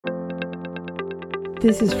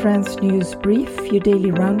This is France News Brief, your daily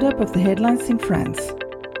roundup of the headlines in France.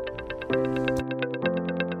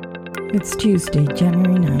 It's Tuesday,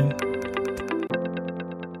 January 9.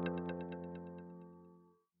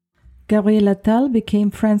 Gabriel Attal became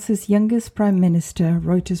France's youngest prime minister,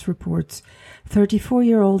 Reuters reports.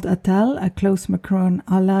 34-year-old Attal, a close Macron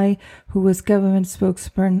ally who was government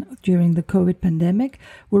spokesperson during the COVID pandemic,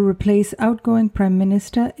 will replace outgoing Prime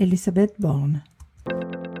Minister Elisabeth Borne.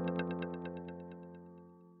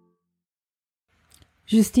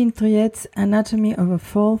 Justine Triet's Anatomy of a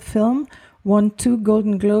Fall film won 2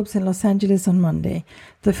 Golden Globes in Los Angeles on Monday.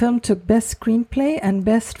 The film took Best Screenplay and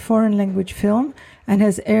Best Foreign Language Film and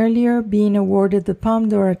has earlier been awarded the Palme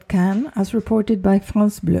d'Or at Cannes, as reported by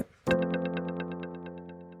France Bleu.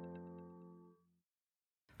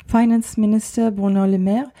 Finance Minister Bruno Le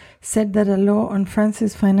Maire said that a law on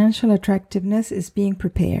France's financial attractiveness is being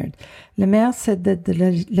prepared. Le Maire said that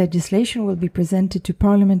the legislation will be presented to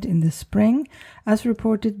Parliament in the spring, as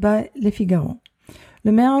reported by Le Figaro.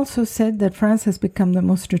 Le Maire also said that France has become the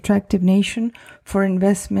most attractive nation for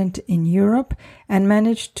investment in Europe and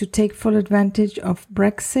managed to take full advantage of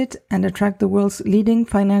Brexit and attract the world's leading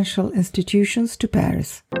financial institutions to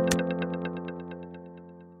Paris.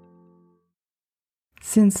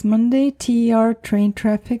 Since Monday, TER train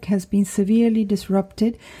traffic has been severely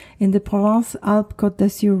disrupted in the Provence-Alpes-Côte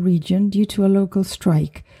d'Azur region due to a local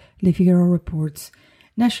strike, Le Figaro reports.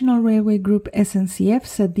 National Railway Group SNCF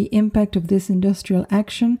said the impact of this industrial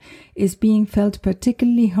action is being felt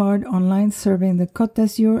particularly hard on lines serving the Côte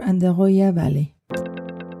d'Azur and the Roya Valley.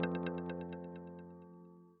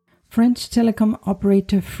 French telecom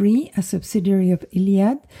operator Free, a subsidiary of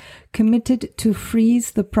Iliad, committed to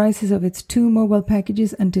freeze the prices of its 2 mobile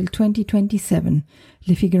packages until 2027,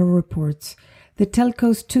 Le Figaro reports. The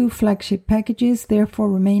telco's 2 flagship packages therefore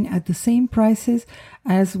remain at the same prices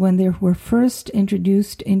as when they were first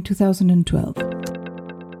introduced in 2012.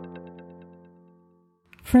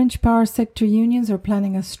 French power sector unions are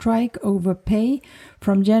planning a strike over pay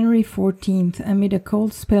from January 14th amid a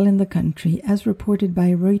cold spell in the country, as reported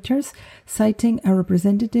by Reuters, citing a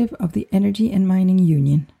representative of the Energy and Mining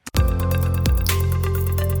Union.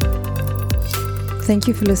 Thank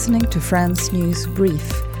you for listening to France News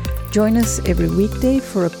Brief. Join us every weekday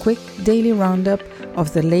for a quick daily roundup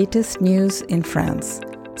of the latest news in France.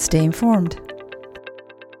 Stay informed.